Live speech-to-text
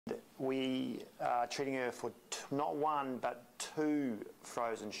we are treating her for not one but 2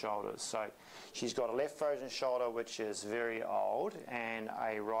 frozen shoulders. So she's got a left frozen shoulder which is very old and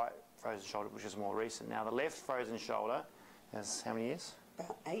a right frozen shoulder which is more recent. Now the left frozen shoulder is how many years?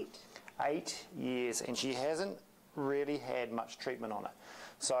 About 8. 8 years, and she hasn't really had much treatment on it.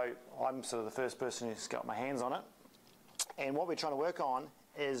 So I'm sort of the first person who's got my hands on it, and what we're trying to work on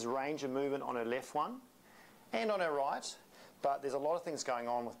is range of movement on her left one and on her right, but there's a lot of things going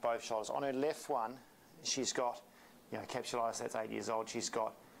on with both shoulders. On her left one, she's got, you know, capsulitis, that's 8 years old, she's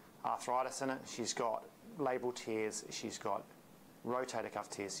got arthritis in it, she's got labral tears, she's got rotator cuff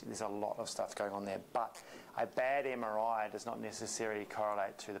tears. There's a lot of stuff going on there, but a bad MRI does not necessarily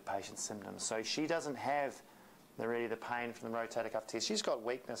correlate to the patient's symptoms. So she doesn't have really the pain from the rotator cuff tears. She's got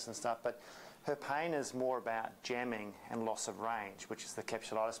weakness and stuff, but her pain is more about jamming and loss of range, which is the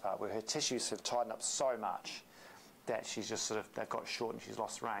capsulitis part, where her tissues have tightened up so much that she's just sort of, they've got short and she's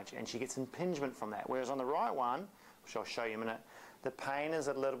lost range, and she gets impingement from that. Whereas on the right one, which I'll show you in a minute, the pain is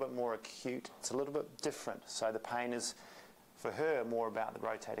a little bit more acute. It's a little bit different. So the pain is, for her, more about the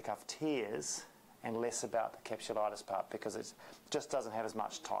rotator cuff tears and less about the capsulitis part, because it just doesn't have as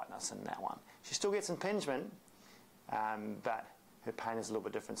much tightness in that one. She still gets impingement, but her pain is a little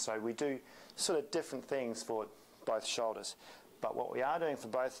bit different. So we do sort of different things for both shoulders. But what we are doing for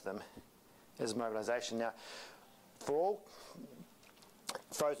both of them is mobilisation. Now, for all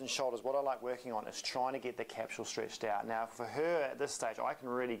frozen shoulders, what I like working on is trying to get the capsule stretched out. Now, for her at this stage, I can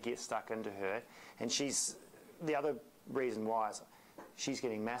really get stuck into her, and she's, the other reason why is she's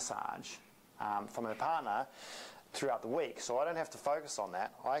getting massage from her partner throughout the week, so I don't have to focus on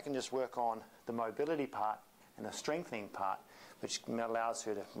that. I can just work on the mobility part and the strengthening part, which allows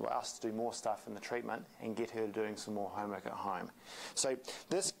her to, us to do more stuff in the treatment and get her doing some more homework at home. So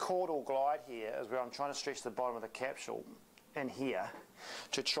this caudal glide here is where I'm trying to stretch the bottom of the capsule in here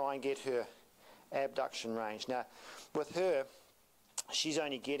to try and get her abduction range. Now with her, she's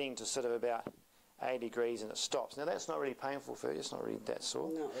only getting to sort of about 80 degrees and it stops. Now that's not really painful for her, it's not really that sore.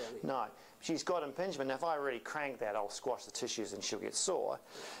 Not really. No. She's got impingement. Now if I really crank that, I'll squash the tissues and she'll get sore,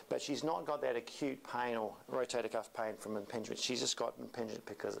 but she's not got that acute pain or rotator cuff pain from impingement. She's just got impingement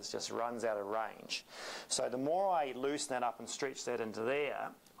because it just runs out of range. So the more I loosen that up and stretch that into there,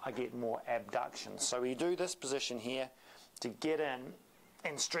 I get more abduction. So we do this position here to get in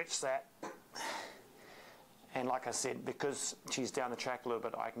and stretch that, and like I said, because she's down the track a little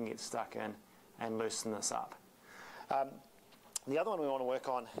bit, I can get stuck in and loosen this up. The other one we want to work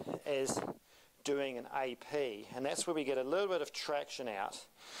on is doing an AP, and that's where we get a little bit of traction out.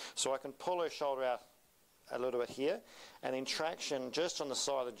 So I can pull her shoulder out a little bit here, and then traction just on the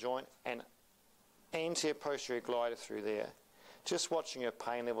side of the joint and anterior posterior glider through there. Just watching her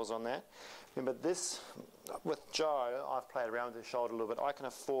pain levels on that. Remember this, with Jo, I've played around with her shoulder a little bit. I can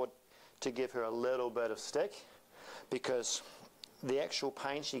afford to give her a little bit of stick because the actual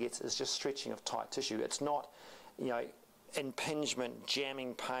pain she gets is just stretching of tight tissue. It's not, you know, impingement,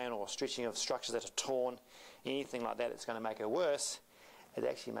 jamming pain or stretching of structures that are torn, anything like that. It's going to make her worse. It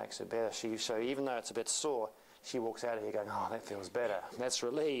actually makes her better. So even though it's a bit sore, she walks out of here going, oh, that feels better. That's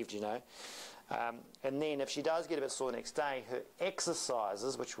relieved, you know. And then if she does get a bit sore the next day, her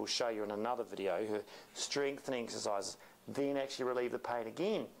exercises, which we'll show you in another video, her strengthening exercises, then actually relieve the pain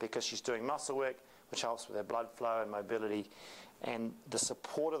again because she's doing muscle work, which helps with her blood flow and mobility, and the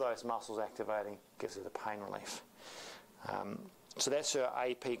support of those muscles activating gives her the pain relief. So that's her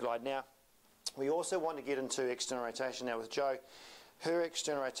AP glide. Now, we also want to get into external rotation. Now with Jo, her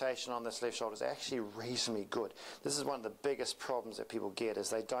external rotation on this left shoulder is actually reasonably good. This is one of the biggest problems that people get,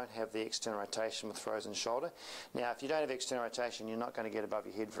 is they don't have the external rotation with frozen shoulder. Now, if you don't have external rotation, you're not going to get above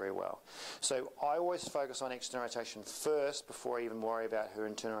your head very well. So I always focus on external rotation first before I even worry about her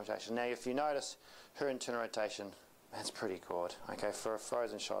internal rotation. Now, if you notice, her internal rotation, that's pretty good. Okay, for a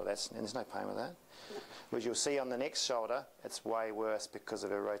frozen shoulder, and there's no pain with that. Which you'll see on the next shoulder, it's way worse because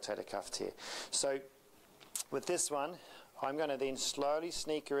of her rotator cuff tear. So with this one, I'm going to then slowly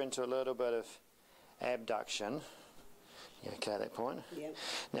sneak her into a little bit of abduction. You okay at that point? Yep.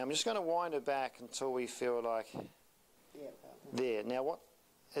 Now I'm just going to wind her back until we feel like there. Now what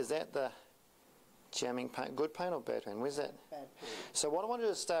is that, the jamming pain? Good pain or bad pain? Where's that? Bad pain. So what I want to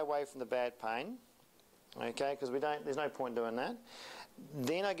do is stay away from the bad pain. Okay, because there's no point doing that.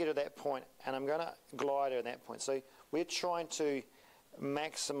 Then I get to that point and I'm going to glide her at that point. So we're trying to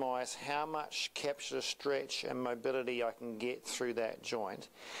maximise how much capsular stretch and mobility I can get through that joint.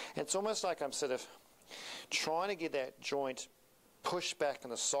 And it's almost like I'm sort of trying to get that joint pushed back in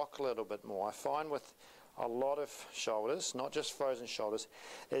the sock a little bit more. I find with a lot of shoulders, not just frozen shoulders,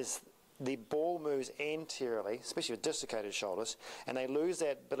 is the ball moves anteriorly, especially with dislocated shoulders, and they lose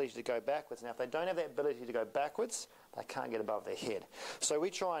that ability to go backwards. Now, if they don't have that ability to go backwards, they can't get above their head. So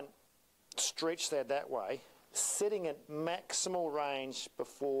we try and stretch that way, sitting at maximal range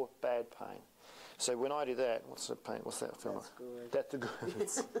before bad pain. So when I do that, what's the pain? What's that feel like? That's good.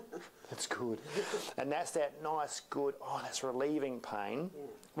 That's good. And that's that nice, good, that's relieving pain,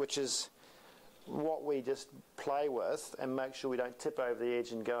 which is what we just play with and make sure we don't tip over the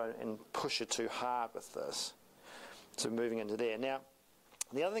edge and go and push it too hard with this. So moving into there. Now,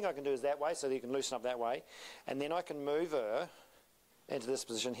 the other thing I can do is that way, so that you can loosen up that way, and then I can move her into this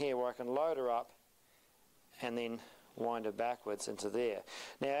position here where I can load her up and then wind her backwards into there.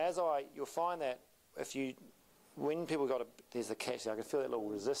 Now, you'll find that when people there's the catch there, I can feel that little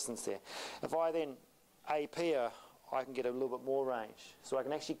resistance there. If I then AP her, I can get a little bit more range. So I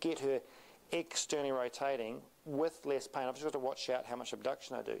can actually get her externally rotating with less pain. I've just got to watch out how much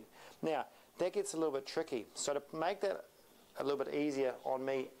abduction I do. Now, that gets a little bit tricky. So to make that a little bit easier on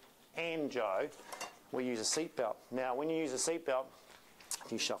me and Joe, we use a seat belt. Now, when you use a seat belt,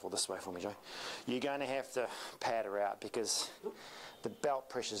 if you shuffle this way for me, Joe, you're going to have to pad her out because the belt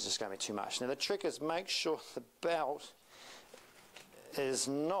pressure is just going to be too much. Now, the trick is make sure the belt is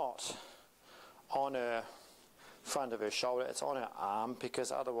not on her front of her shoulder, it's on her arm,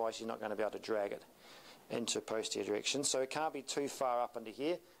 because otherwise you're not going to be able to drag it into a posterior direction. So it can't be too far up under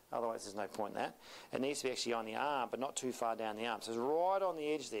here, otherwise there's no point in that. It needs to be actually on the arm, but not too far down the arm. So it's right on the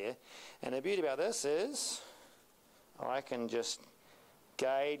edge there. And the beauty about this is I can just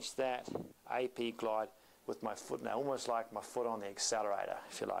gauge that AP glide with my foot now, almost like my foot on the accelerator,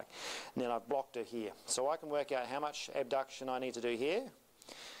 if you like. And then I've blocked her here. So I can work out how much abduction I need to do here.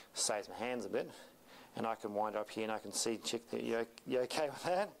 Saves my hands a bit. And I can wind up here and I can check that you okay with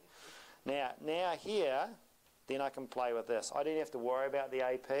that? Now here, then I can play with this. I don't have to worry about the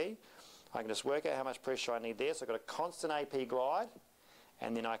AP. I can just work out how much pressure I need there. So I've got a constant AP glide,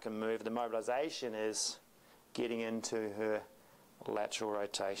 and then I can move. The mobilisation is getting into her lateral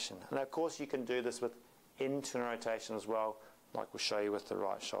rotation. And of course you can do this with internal rotation as well, like we'll show you with the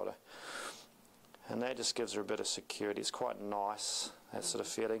right shoulder. And that just gives her a bit of security. It's quite nice, that sort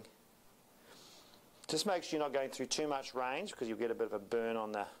of feeling. Just make sure you're not going through too much range because you'll get a bit of a burn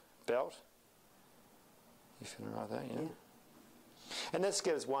on the belt. You feeling right there? Yeah. And this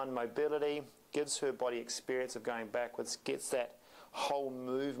gives one mobility, gives her body experience of going backwards, gets that whole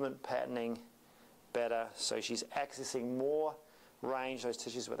movement patterning better, so she's accessing more range, those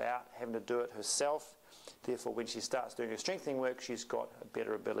tissues, without having to do it herself. Therefore, when she starts doing her strengthening work, she's got a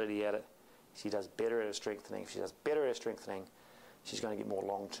better ability at it. She does better at her strengthening. If she does better at her strengthening, she's going to get more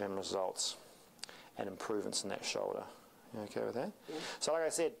long-term results and improvements in that shoulder. You okay with that? Yeah. So like I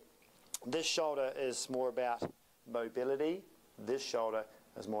said, this shoulder is more about mobility. This shoulder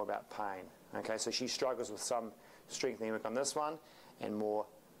is more about pain. Okay, so she struggles with some strengthening work on this one and more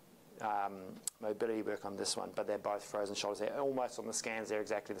mobility work on this one, but they're both frozen shoulders. They're almost on the scans, they're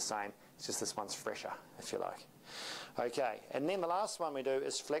exactly the same. It's just this one's fresher, if you like. Okay, and then the last one we do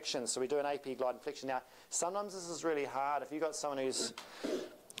is flexion. So we do an AP glide and flexion. Now, sometimes this is really hard. If you've got someone who's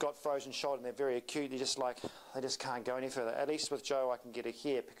got frozen shoulder and they're very acute, they just can't go any further. At least with Joe, I can get her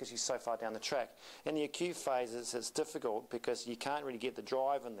here because she's so far down the track. In the acute phases, it's difficult because you can't really get the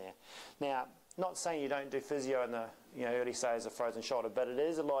drive in there. Now, not saying you don't do physio in the early stages of frozen shoulder, but it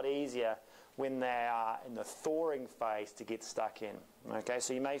is a lot easier when they are in the thawing phase to get stuck in. Okay,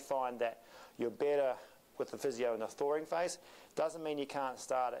 so you may find that you're better with the physio in the thawing phase. Doesn't mean you can't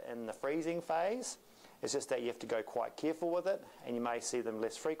start it in the freezing phase. It's just that you have to go quite careful with it, and you may see them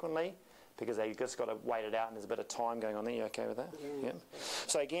less frequently because they've just got to wait it out and there's a bit of time going on there. You okay with that? Yeah. Yep.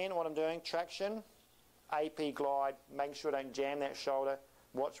 So again, what I'm doing, traction, AP glide, making sure I don't jam that shoulder,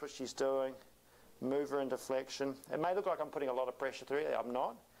 watch what she's doing, move her into flexion. It may look like I'm putting a lot of pressure through it. I'm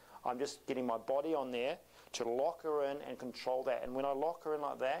not. I'm just getting my body on there to lock her in and control that. And when I lock her in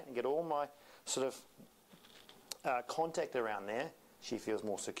like that and get all my sort of contact around there, she feels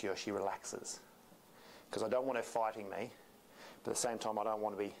more secure. She relaxes. Because I don't want her fighting me, but at the same time I don't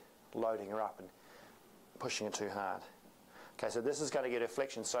want to be loading her up and pushing her too hard. Okay, so this is going to get her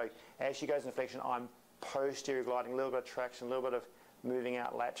flexion. So as she goes into flexion, I'm posterior gliding, a little bit of traction, a little bit of moving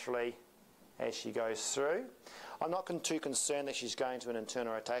out laterally as she goes through. I'm not too concerned that she's going to an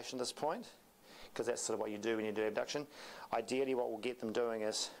internal rotation at this point, because that's sort of what you do when you do abduction. Ideally what we'll get them doing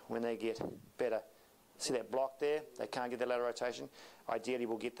is when they get better, see that block there? They can't get that lateral rotation. Ideally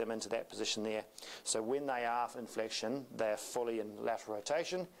we'll get them into that position there. So when they are in flexion, they are fully in lateral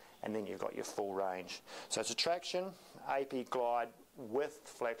rotation, and then you've got your full range. So it's a traction, AP glide with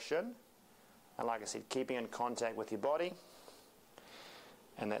flexion, and like I said, keeping in contact with your body.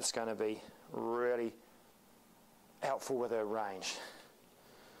 and that's going to be really helpful with her range.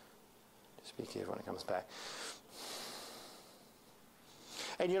 Just be careful when it comes back.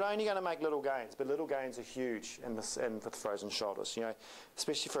 And you're only going to make little gains, but little gains are huge in with frozen shoulders. You know,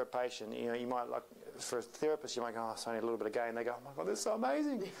 especially for a patient. You know, you might like for a therapist, you might go, "Oh, it's only a little bit of gain." They go, "Oh my God, this is so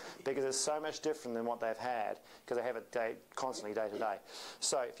amazing," because it's so much different than what they've had because they have it constantly day to day.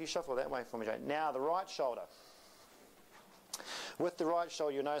 So if you shuffle that way for me, Joe. Now the right shoulder. With the right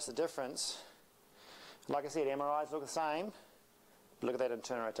shoulder, you'll notice the difference. Like I said, MRIs look the same. Look at that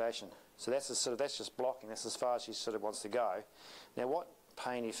internal rotation. So that's that's just blocking. That's as far as she sort of wants to go. Now, what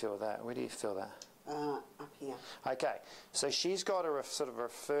pain do you feel that? Where do you feel that? Up here. Okay, so she's got a sort of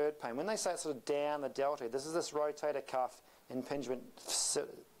referred pain. When they say it's sort of down the deltoid, this is this rotator cuff impingement,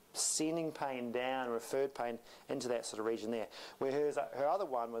 sending pain down, referred pain into that sort of region there. Where her other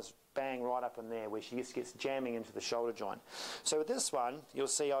one was bang right up in there, where she just gets jamming into the shoulder joint. So with this one, you'll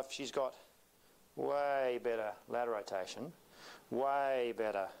see she's got way better lateral rotation, way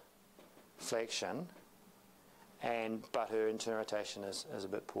better flexion, but her internal rotation is a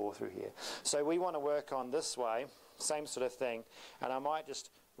bit poor through here. So we want to work on this way, same sort of thing, and I might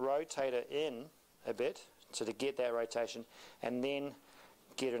just rotate her in a bit to get that rotation, and then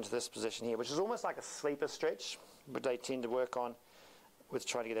get her into this position here, which is almost like a sleeper stretch, but they tend to work on with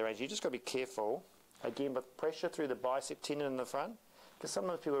trying to get their range. You just got to be careful, again, with pressure through the bicep tendon in the front, because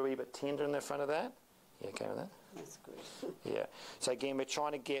sometimes people are a wee bit tender in the front of that. You okay with that? That's good. Yeah. So again, we're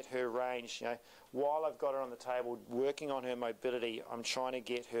trying to get her range. You know, while I've got her on the table working on her mobility, I'm trying to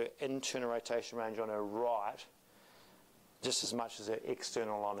get her internal rotation range on her right just as much as her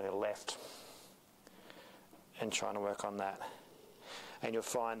external on her left, and trying to work on that. And you'll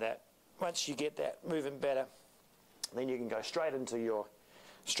find that once you get that moving better, then you can go straight into your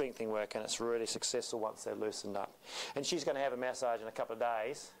strengthening work, and it's really successful once they're loosened up. And she's going to have a massage in a couple of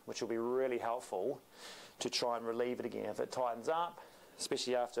days, which will be really helpful to try and relieve it again. If it tightens up,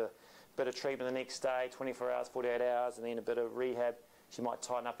 especially after a bit of treatment the next day, 24 hours, 48 hours, and then a bit of rehab, she might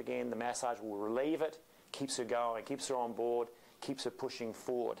tighten up again. The massage will relieve it, keeps her going, keeps her on board, keeps her pushing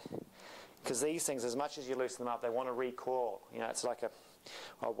forward. Because these things, as much as you loosen them up, they want to recoil. You know, it's like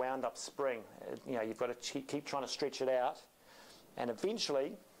a wound up spring. You know, you've got to keep trying to stretch it out, and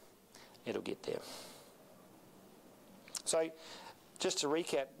eventually it'll get there. So just to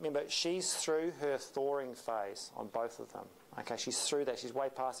recap, remember, she's through her thawing phase on both of them. Okay, she's through that. She's way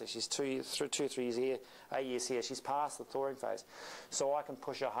past it. She's 2 or 3 years here, 8 years here. She's past the thawing phase. So I can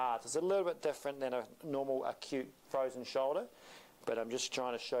push her hard. It's a little bit different than a normal acute frozen shoulder, but I'm just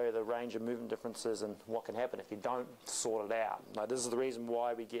trying to show you the range of movement differences and what can happen if you don't sort it out. Now, this is the reason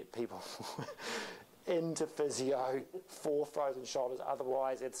why we get people into physio for frozen shoulders.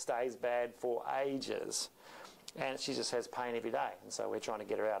 Otherwise, it stays bad for ages. And she just has pain every day. And so we're trying to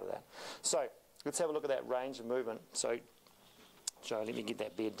get her out of that. So let's have a look at that range of movement. So, Joe, let me get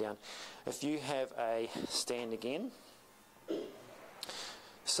that bed down. If you have a stand again.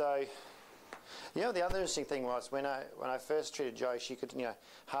 So, you know, the other interesting thing was when I first treated Jo, she could, you know,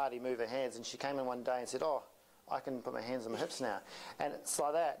 hardly move her hands, and she came in one day and said, "Oh, I can put my hands on my hips now." And it's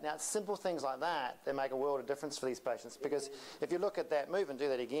like that. Now, it's simple things like that that make a world of difference for these patients, because if you look at that move and do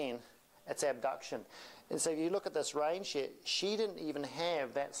that again, it's abduction. And so if you look at this range here, she didn't even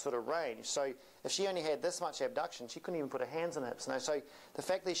have that sort of range. So if she only had this much abduction, she couldn't even put her hands on her hips. No, so the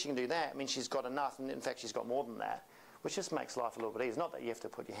fact that she can do that means she's got enough, and in fact she's got more than that, which just makes life a little bit easier. Not that you have to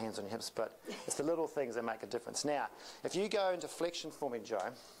put your hands on your hips, but it's the little things that make a difference. Now, if you go into flexion for me, Jo,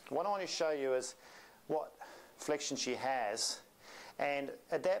 what I want to show you is what flexion she has. And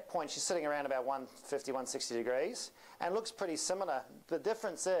at that point, she's sitting around about 150, 160 degrees, and looks pretty similar. The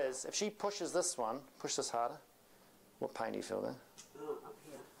difference is, if she pushes this one, push this harder, what pain do you feel there? Up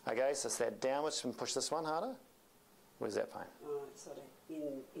here. Okay, so it's that downwards, and push this one harder. Where's that pain? It's sort of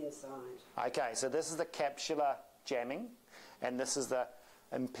inside. Okay, so this is the capsular jamming, and this is the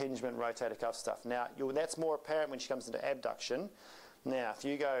impingement rotator cuff stuff. Now, that's more apparent when she comes into abduction. Now, if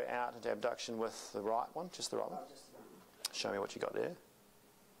you go out into abduction with the right one, just the right one. Show me what you got there.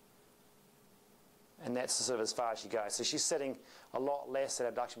 And that's sort of as far as she goes. So she's sitting a lot less at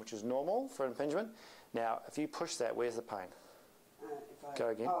abduction, which is normal for impingement. Now, if you push that, where's the pain? Go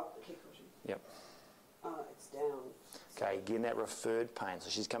again. Oh, keep pushing. Yep. It's down. Okay, again, that referred pain. So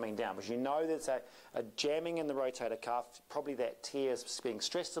she's coming down. But you know there's a jamming in the rotator cuff. Probably that tear is being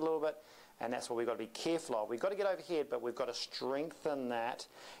stressed a little bit, and that's what we've got to be careful of. We've got to get overhead, but we've got to strengthen that,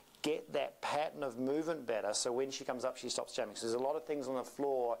 get that pattern of movement better, so when she comes up, she stops jamming. So there's a lot of things on the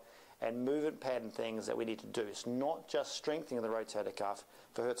floor and movement pattern things that we need to do. It's not just strengthening the rotator cuff.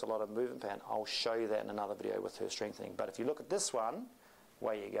 For her, it's a lot of movement pattern. I'll show you that in another video with her strengthening. But if you look at this one,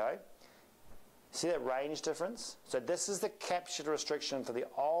 Away you go. See that range difference? So this is the capsular restriction for the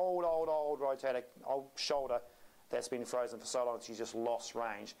old rotator, old shoulder that's been frozen for so long that she just lost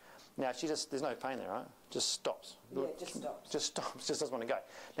range. Now she just, there's no pain there, right? Just stops. Yeah, it just stops. Just stops, just doesn't want to go.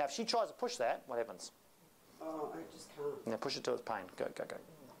 Now if she tries to push that, what happens? Oh, I just can't. Now push it till it's pain. Go, go, go.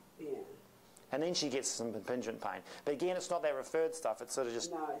 Yeah. And then she gets some impingement pain. But again, it's not that referred stuff, it's sort of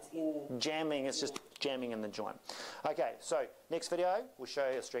just jamming, it's just jamming in the joint. Okay, so next video, we'll show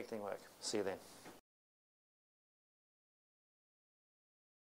you strengthening work. See you then.